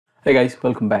Hey guys,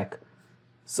 welcome back.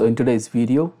 So in today's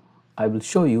video, I will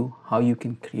show you how you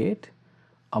can create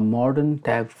a modern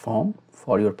tab form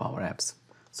for your Power Apps.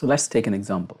 So let's take an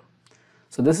example.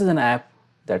 So this is an app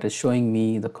that is showing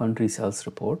me the country sales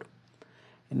report.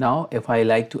 Now if I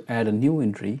like to add a new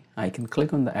entry, I can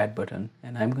click on the add button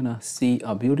and I'm gonna see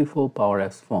a beautiful Power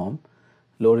Apps form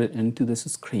loaded into this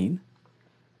screen.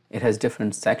 It has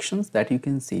different sections that you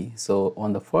can see. So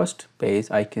on the first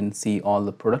page, I can see all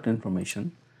the product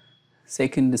information.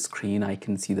 Second screen, I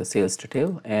can see the sales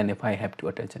detail and if I have to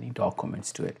attach any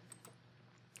documents to it.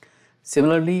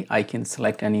 Similarly, I can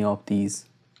select any of these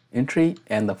entry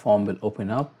and the form will open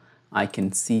up. I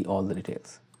can see all the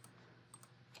details.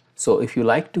 So if you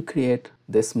like to create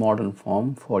this modern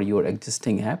form for your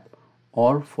existing app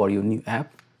or for your new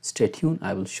app, stay tuned.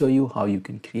 I will show you how you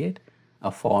can create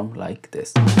a form like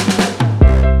this.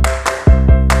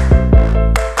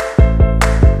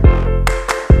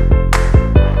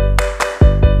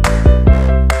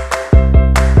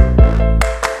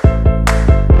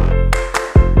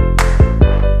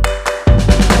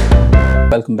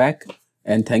 Welcome back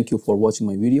and thank you for watching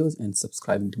my videos and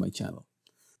subscribing to my channel.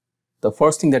 The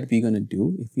first thing that we're going to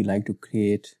do, if we like to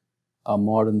create a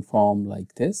modern form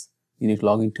like this, you need to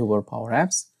log into our Power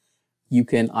Apps. You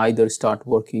can either start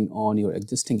working on your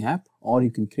existing app or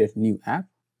you can create a new app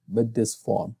with this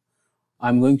form.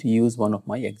 I'm going to use one of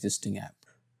my existing app.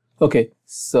 Okay,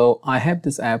 so I have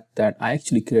this app that I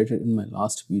actually created in my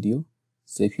last video.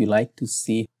 So if you like to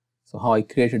see how I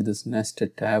created this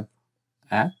nested tab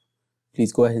app,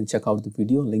 please go ahead and check out the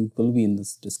video. Link will be in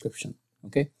this description.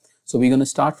 Okay, so we're going to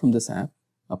start from this app.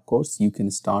 Of course, you can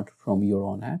start from your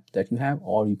own app that you have,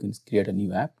 or you can create a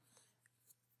new app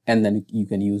and then you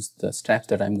can use the steps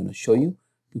that I'm going to show you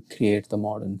to create the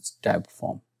modern tabbed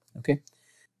form. Okay,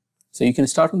 so you can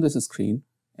start on this screen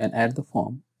and add the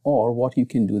form, or what you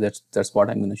can do, that's what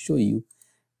I'm going to show you,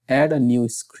 add a new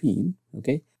screen.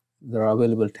 Okay, there are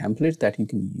available templates that you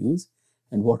can use.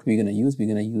 And what we're going to use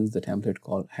the template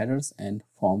called headers and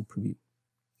form preview.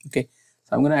 Okay,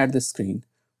 so I'm going to add this screen.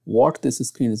 What this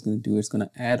screen is going to do, it's going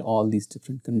to add all these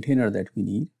different containers that we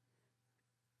need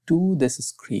to this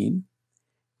screen,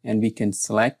 and we can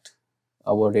select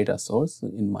our data source.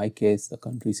 In my case, the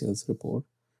country sales report.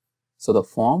 So the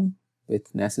form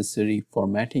with necessary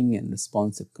formatting and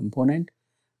responsive component,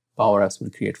 Power Apps will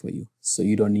create for you. So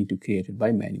you don't need to create it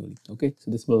by manually. Okay, so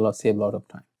this will save a lot of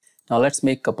time. Now let's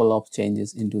make a couple of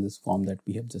changes into this form that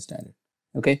we have just added.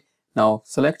 Okay, now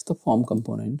select the form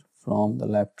component from the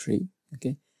left tree.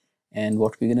 Okay, and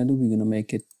what we're going to do, we're going to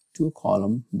make it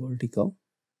 2-column vertical.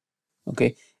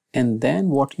 Okay, and then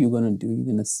what you're going to do, you're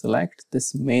going to select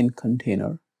this main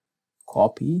container,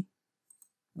 copy.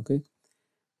 Okay,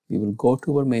 we will go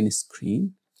to our main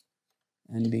screen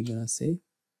and we're going to say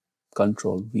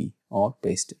Control V or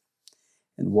paste it.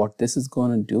 And what this is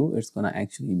going to do, it's going to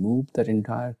actually move that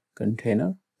entire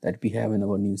container that we have in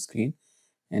our new screen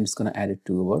and it's going to add it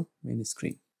to our main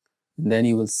screen. And then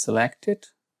you will select it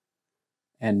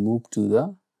and move to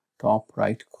the top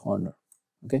right corner.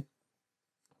 Okay,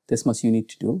 this much you need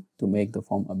to do to make the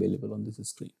form available on this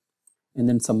screen. And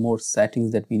then some more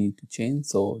settings that we need to change.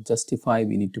 So justify,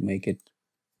 we need to make it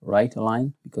right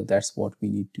aligned because that's what we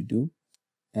need to do.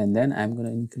 And then I'm going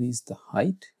to increase the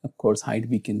height. Of course, height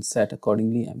we can set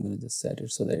accordingly. I'm going to just set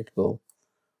it so that it will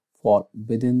fall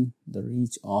within the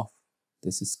reach of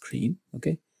this screen.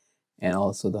 Okay, and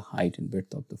also the height and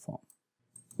width of the form.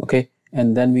 Okay,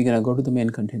 and then we're going to go to the main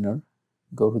container,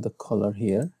 go to the color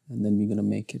here, and then we're going to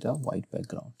make it a white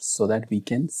background so that we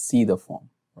can see the form,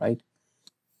 right?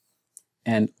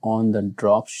 And on the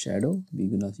drop shadow, we're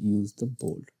going to use the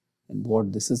bold. And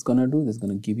what this is going to do, this is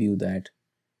going to give you that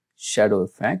shadow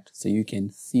effect so you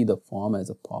can see the form as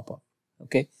a pop-up.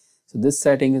 Okay, so this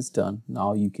setting is done.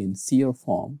 Now you can see your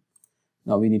form.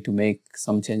 Now we need to make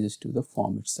some changes to the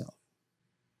form itself.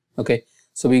 Okay,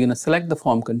 so we're going to select the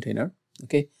form container.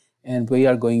 Okay, and we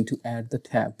are going to add the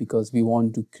tab because we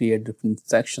want to create different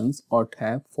sections or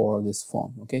tab for this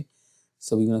form. Okay,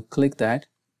 so we're going to click that,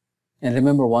 and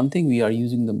remember one thing, we are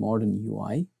using the modern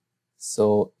UI.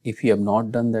 So if you have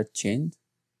not done that change,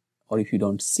 or if you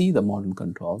don't see the modern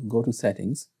control, go to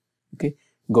settings. Okay,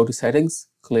 go to settings,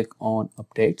 click on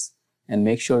updates and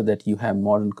make sure that you have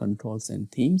modern controls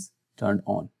and themes turned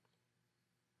on.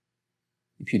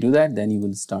 If you do that, then you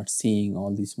will start seeing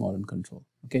all these modern control.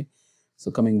 Okay, so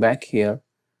coming back here,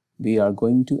 we are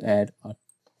going to add a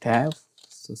tab.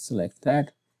 So select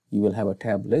that. You will have a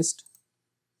tab list.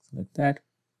 Select that,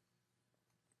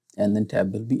 and then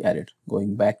tab will be added.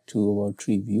 Going back to our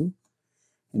tree view,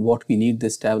 and what we need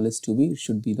this tab list to be, it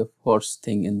should be the first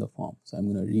thing in the form. So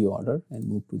I'm going to reorder and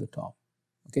move to the top.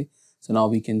 Okay, So now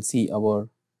we can see our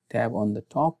tab on the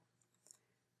top.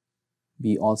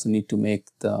 We also need to make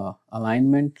the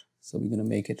alignment. So we're going to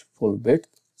make it full width.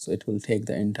 So it will take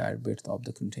the entire width of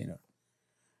the container.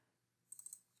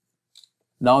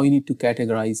 Now you need to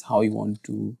categorize how you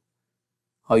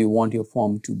want your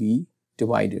form to be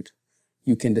divided.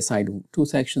 You can decide 2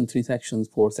 sections, 3 sections,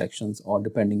 4 sections, or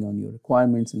depending on your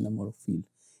requirements and number of fields.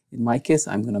 In my case,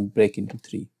 I'm going to break into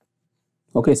 3.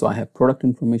 Okay, so I have product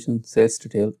information, sales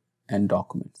detail, and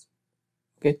documents.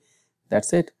 Okay,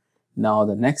 that's it. Now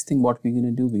the next thing what we're going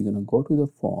to do, we're going to go to the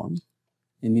form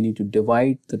and we need to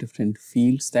divide the different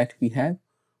fields that we have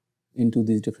into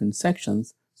these different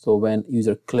sections. So when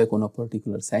user click on a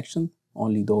particular section,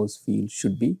 only those fields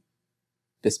should be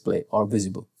displayed or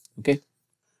visible. Okay,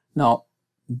 now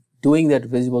doing that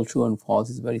visible true and false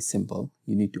is very simple.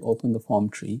 You need to open the form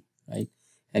tree, right?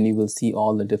 And you will see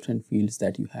all the different fields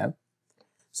that you have.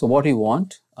 So what you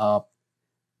want,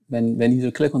 when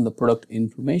user click on the product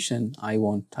information, I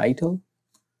want title,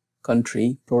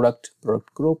 country, product,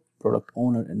 product group, product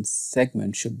owner, and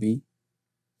segment should be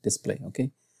displayed.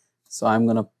 Okay, so I'm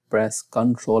going to press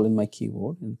Control in my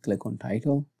keyboard and click on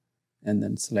title and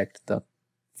then select the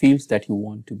fields that you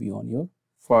want to be on your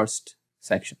first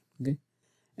section. Okay,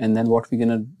 and then what we're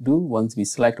going to do, once we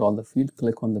select all the fields,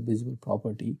 click on the visible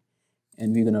property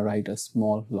and we're going to write a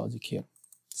small logic here.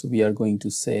 So we are going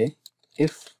to say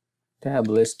if tab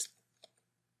list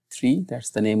 3,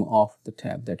 that's the name of the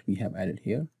tab that we have added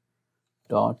here,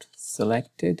 dot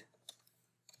selected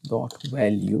dot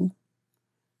value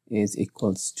is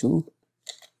equals to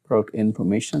product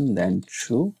information, then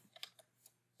true,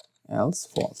 else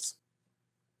false.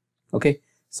 Okay,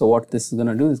 so what this is going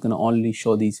to do is going to only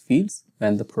show these fields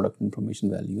when the product information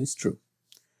value is true.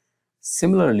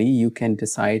 Similarly, you can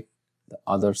decide the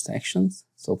other sections.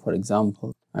 So for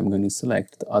example, I'm going to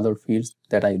select the other fields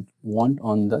that I want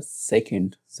on the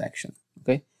second section.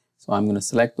 Okay, so I'm going to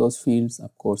select those fields,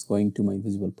 of course, going to my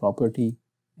visible property.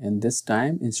 And this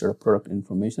time, instead of product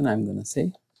information, I'm going to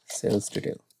say sales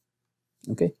detail.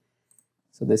 Okay,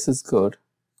 so this is good.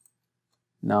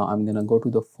 Now I'm going to go to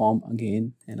the form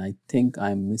again, and I think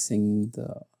I'm missing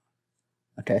the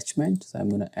attachment. So I'm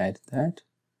going to add that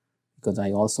because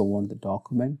I also want the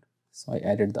document. So I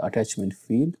added the attachment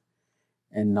field.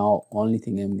 And now only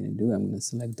thing I'm going to do, I'm going to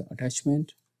select the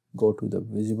attachment, go to the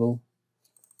visible,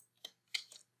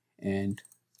 and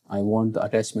I want the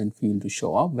attachment field to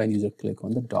show up when user click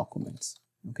on the documents.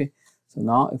 Okay, so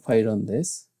now if I run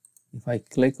this, if I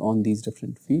click on these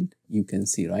different fields, you can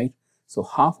see, right? So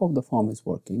half of the form is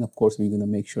working. Of course, we're going to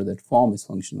make sure that form is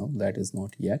functional. That is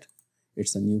not yet.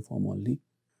 It's a new form only.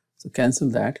 So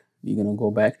cancel that. We're going to go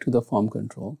back to the form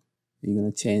control. We're going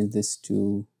to change this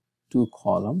to 2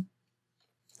 column.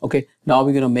 Okay, now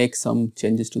we're going to make some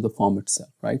changes to the form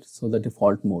itself, right? So the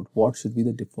default mode, what should be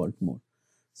the default mode?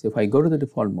 So if I go to the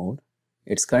default mode,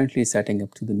 it's currently setting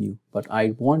up to the new, but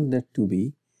I want that to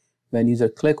be when user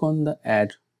click on the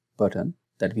add button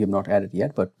that we have not added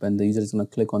yet, but when the user is going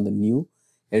to click on the new,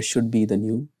 it should be the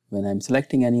new. When I'm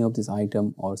selecting any of this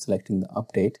item or selecting the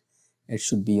update, it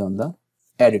should be on the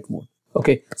edit mode.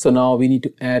 Okay, so now we need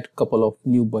to add a couple of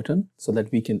new buttons so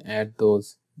that we can add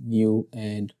those new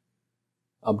and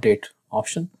update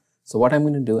option. So what I'm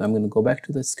going to do, I'm going to go back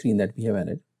to the screen that we have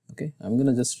added. Okay, I'm going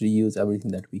to just reuse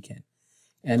everything that we can.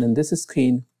 And in this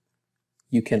screen,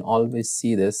 you can always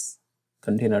see this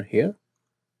container here.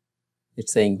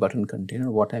 It's saying button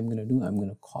container. What I'm going to do, I'm going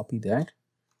to copy that,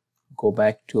 go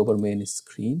back to our main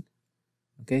screen.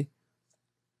 Okay,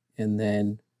 and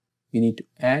then we need to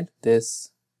add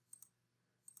this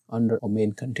under our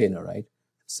main container, right?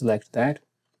 Select that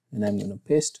and I'm going to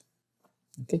paste.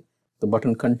 Okay, the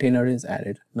button container is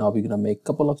added. Now we're going to make a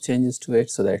couple of changes to it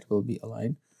so that it will be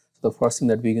aligned. So the first thing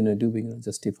that we're going to do, we're going to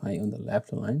justify on the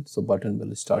left align. So button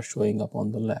will start showing up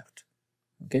on the left.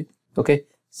 Okay. Okay.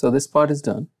 So this part is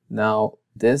done. Now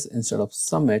this, instead of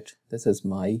submit, this is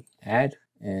my add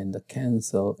and the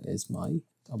cancel is my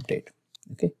update.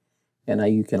 Okay. And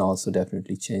you can also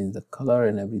definitely change the color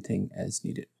and everything as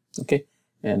needed. Okay.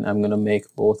 And I'm going to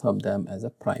make both of them as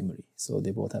a primary. So they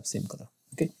both have same color.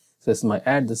 Okay. So this is my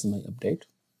add, this is my update.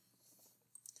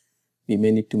 We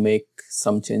may need to make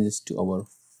some changes to our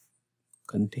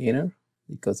container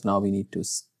because now we need to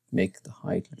make the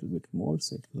height a little bit more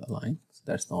so it will align. So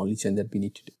that's the only change that we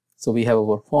need to do. So we have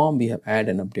our form, we have add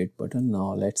and update button.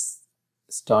 Now let's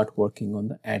start working on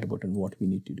the add button, what we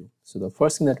need to do. So the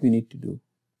first thing that we need to do,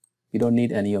 we don't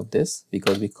need any of this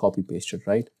because we copy pasted,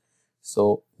 right?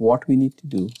 So what we need to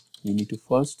do, we need to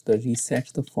first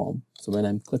reset the form. So when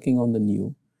I'm clicking on the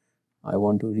new, I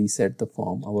want to reset the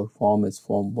form. Our form is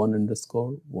form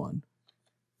 1_1.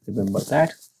 Remember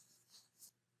that.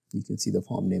 You can see the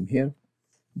form name here.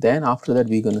 Then after that,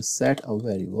 we're going to set a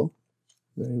variable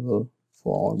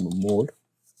form mode.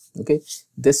 Okay,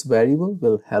 this variable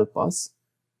will help us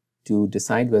to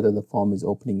decide whether the form is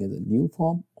opening as a new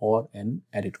form or an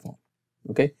edit form.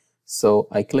 Okay, so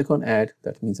I click on add.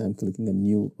 That means I'm clicking a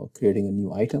new or creating a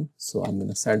new item. So I'm going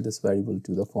to set this variable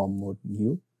to the form mode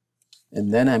new,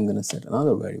 and then I'm going to set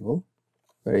another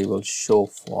variable show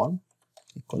form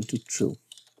equal to true.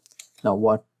 Now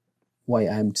why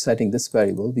I'm setting this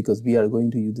variable, because we are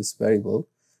going to use this variable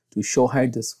to show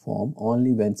hide this form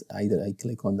only when either I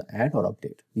click on the add or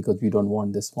update, because we don't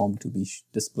want this form to be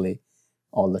display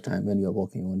all the time when you're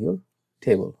working on your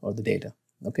table or the data.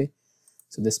 Okay,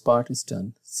 so this part is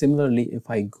done. Similarly, if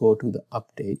I go to the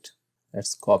update,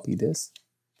 let's copy this,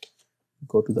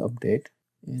 go to the update,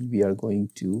 and we are going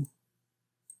to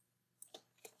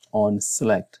on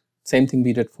select. Same thing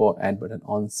we did for add button.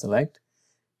 On select,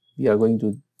 we are going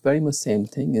to very much same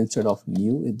thing. Instead of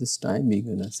new at this time, we're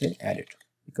going to say edit,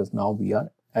 because now we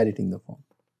are editing the form.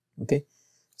 Okay,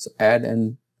 so add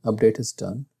and update is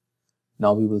done.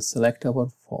 Now we will select our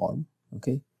form.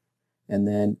 Okay, and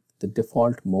then the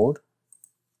default mode,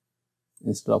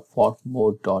 instead of form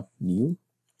mode dot new,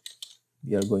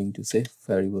 we are going to say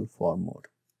variable form mode.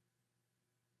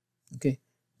 Okay,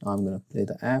 now I'm going to play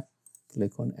the app,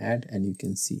 click on add, and you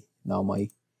can see now my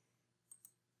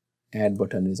add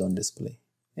button is on display.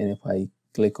 And if I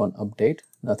click on update,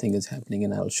 nothing is happening,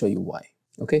 and I'll show you why.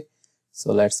 Okay,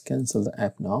 so let's cancel the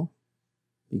app now.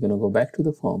 We're going to go back to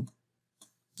the form.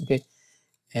 Okay,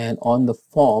 and on the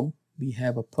form we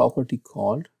have a property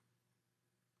called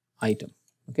item.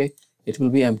 Okay, it will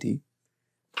be empty.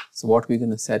 So what we're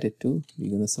going to set it to, we're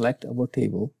going to select our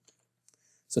table.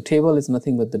 So table is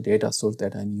nothing but the data source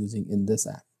that I'm using in this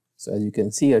app. So as you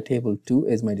can see, a table 2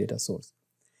 is my data source.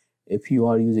 If you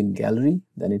are using gallery,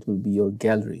 then it will be your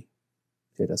gallery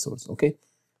data source. Okay,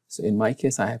 so in my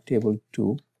case, I have table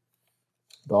 2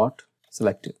 dot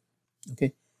selected.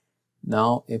 Okay,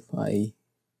 now if I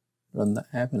run the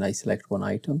app and I select one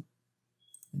item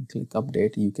and click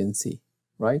update, you can see,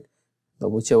 right, the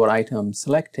whichever item I'm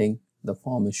selecting, the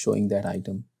form is showing that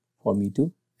item for me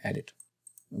to edit.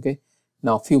 Okay,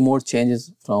 now a few more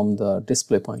changes from the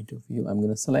display point of view. I'm going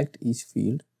to select each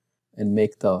field and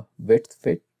make the width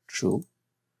fit true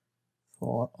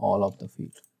for all of the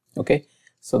field. Okay,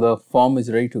 so the form is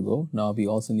ready to go. Now we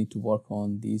also need to work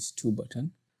on these two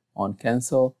buttons. On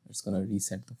cancel, it's going to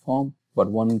reset the form. But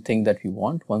one thing that we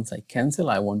want, once I cancel,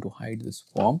 I want to hide this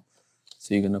form.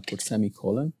 So you're going to put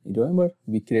semicolon. You remember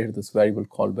we created this variable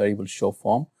called variable show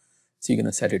form. So you're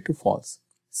going to set it to false.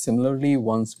 Similarly,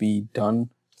 once we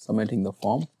done submitting the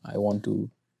form, I want to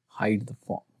hide the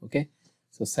form. Okay,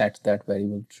 so set that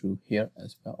variable true here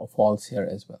as well, or false here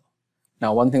as well.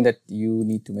 Now one thing that you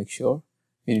need to make sure,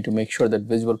 that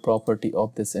visual property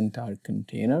of this entire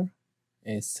container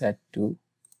is set to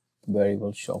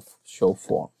variable show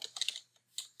form.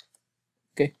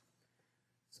 Okay,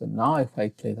 so now if I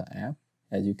play the app,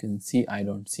 as you can see, I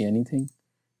don't see anything.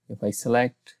 If I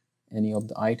select any of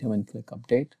the item and click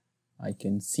update, I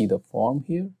can see the form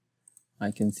here.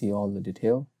 I can see all the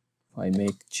detail. If I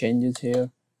make changes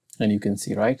here, and you can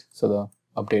see, right, so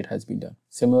the update has been done.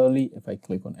 Similarly, if I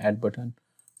click on add button,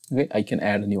 okay, I can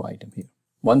add a new item here.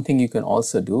 One thing you can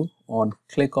also do, on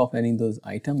click of any of those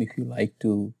items, if you like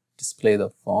to display the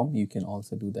form, you can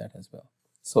also do that as well.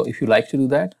 So if you like to do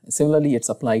that, similarly, it's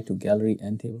applied to gallery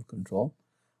and table control.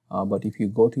 But if you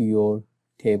go to your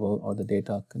table or the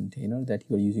data container that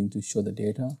you're using to show the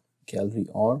data, gallery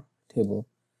or table,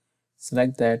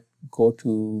 select that, go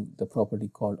to the property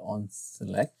called on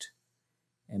select.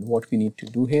 And what we need to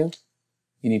do here,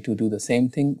 you need to do the same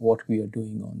thing what we are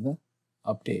doing on the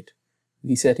update.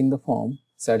 Resetting the form,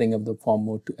 setting up the form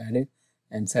mode to edit,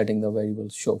 and setting the variable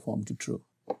show form to true.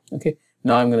 Okay,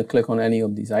 now I'm going to click on any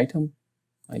of these items.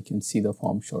 I can see the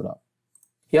form showed up.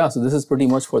 Yeah, so this is pretty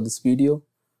much for this video.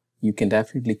 You can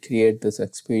definitely create this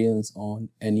experience on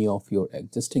any of your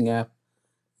existing app,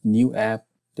 new app,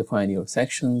 define your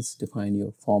sections, define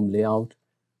your form layout.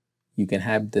 You can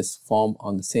have this form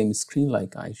on the same screen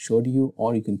like I showed you,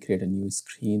 or you can create a new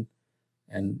screen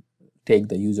and take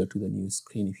the user to the new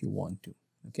screen if you want to.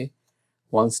 Okay,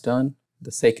 once done,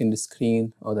 the second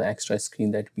screen or the extra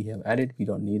screen that we have added, we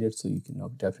don't need it, so you can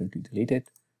now definitely delete it.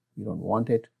 You don't want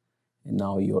it, and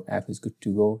now your app is good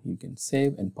to go. You can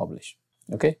save and publish.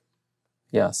 Okay,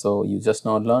 yeah, so you just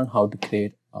now learned how to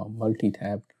create a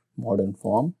multi-tabbed modern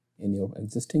form in your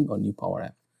existing or new Power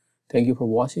App. Thank you for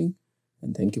watching,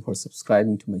 and thank you for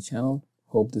subscribing to my channel.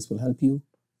 Hope this will help you.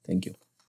 Thank you.